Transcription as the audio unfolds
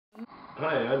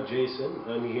Hi, I'm Jason.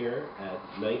 I'm here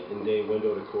at Night and Day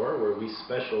Window Decor, where we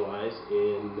specialize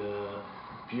in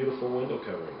beautiful window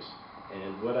coverings.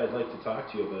 And what I'd like to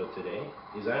talk to you about today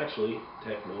is actually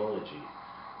technology.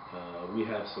 We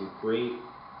have some great,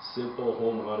 simple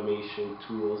home automation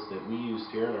tools that we use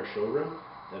here in our showroom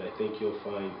that I think you'll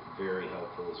find very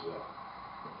helpful as well.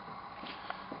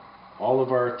 All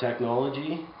of our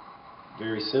technology,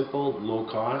 very simple, low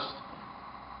cost.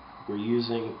 We're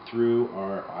using through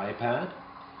our iPad.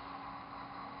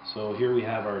 So here we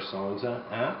have our Songs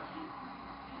app,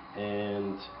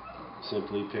 and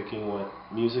simply picking what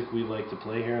music we like to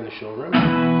play here in the showroom.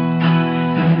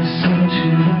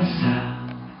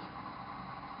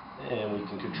 And we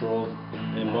can control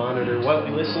and monitor what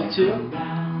we listen to,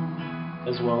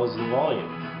 as well as the volume.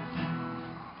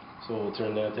 So we'll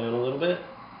turn that down a little bit,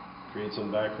 create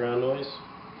some background noise.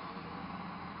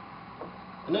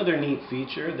 Another neat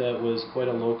feature that was quite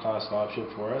a low-cost option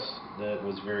for us that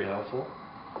was very helpful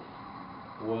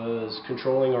was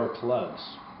controlling our plugs.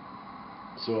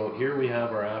 So here we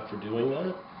have our app for doing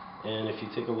that, and if you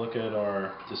take a look at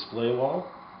our display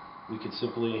wall, we could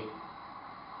simply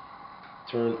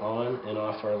turn on and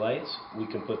off our lights. We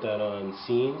can put that on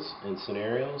scenes and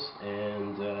scenarios,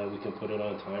 and we can put it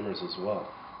on timers as well.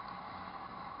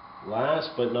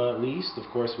 Last but not least, of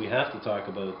course, we have to talk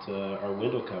about our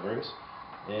window coverings.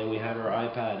 And we have our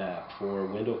iPad app for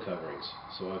window coverings.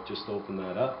 So I've just opened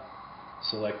that up,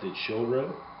 selected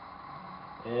showroom,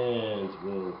 and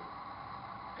we'll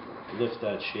lift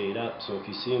that shade up. So if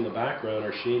you see in the background,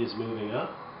 our shade is moving up.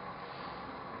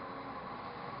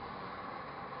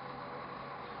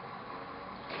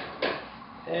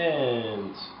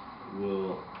 And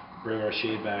we'll bring our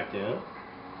shade back down.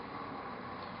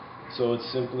 So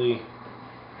it's simply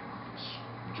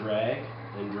drag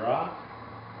and drop.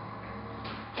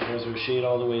 There's our shade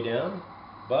all the way down,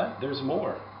 but there's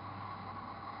more.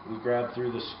 We grab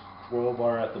through the scroll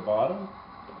bar at the bottom,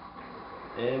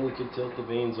 and we can tilt the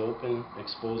vanes open,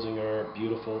 exposing our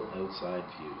beautiful outside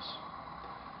views.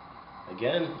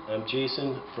 Again, I'm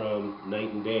Jason from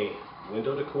Night and Day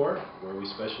Window Decor, where we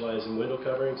specialize in window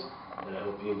coverings, and I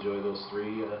hope you enjoy those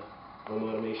three home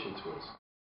automation tools.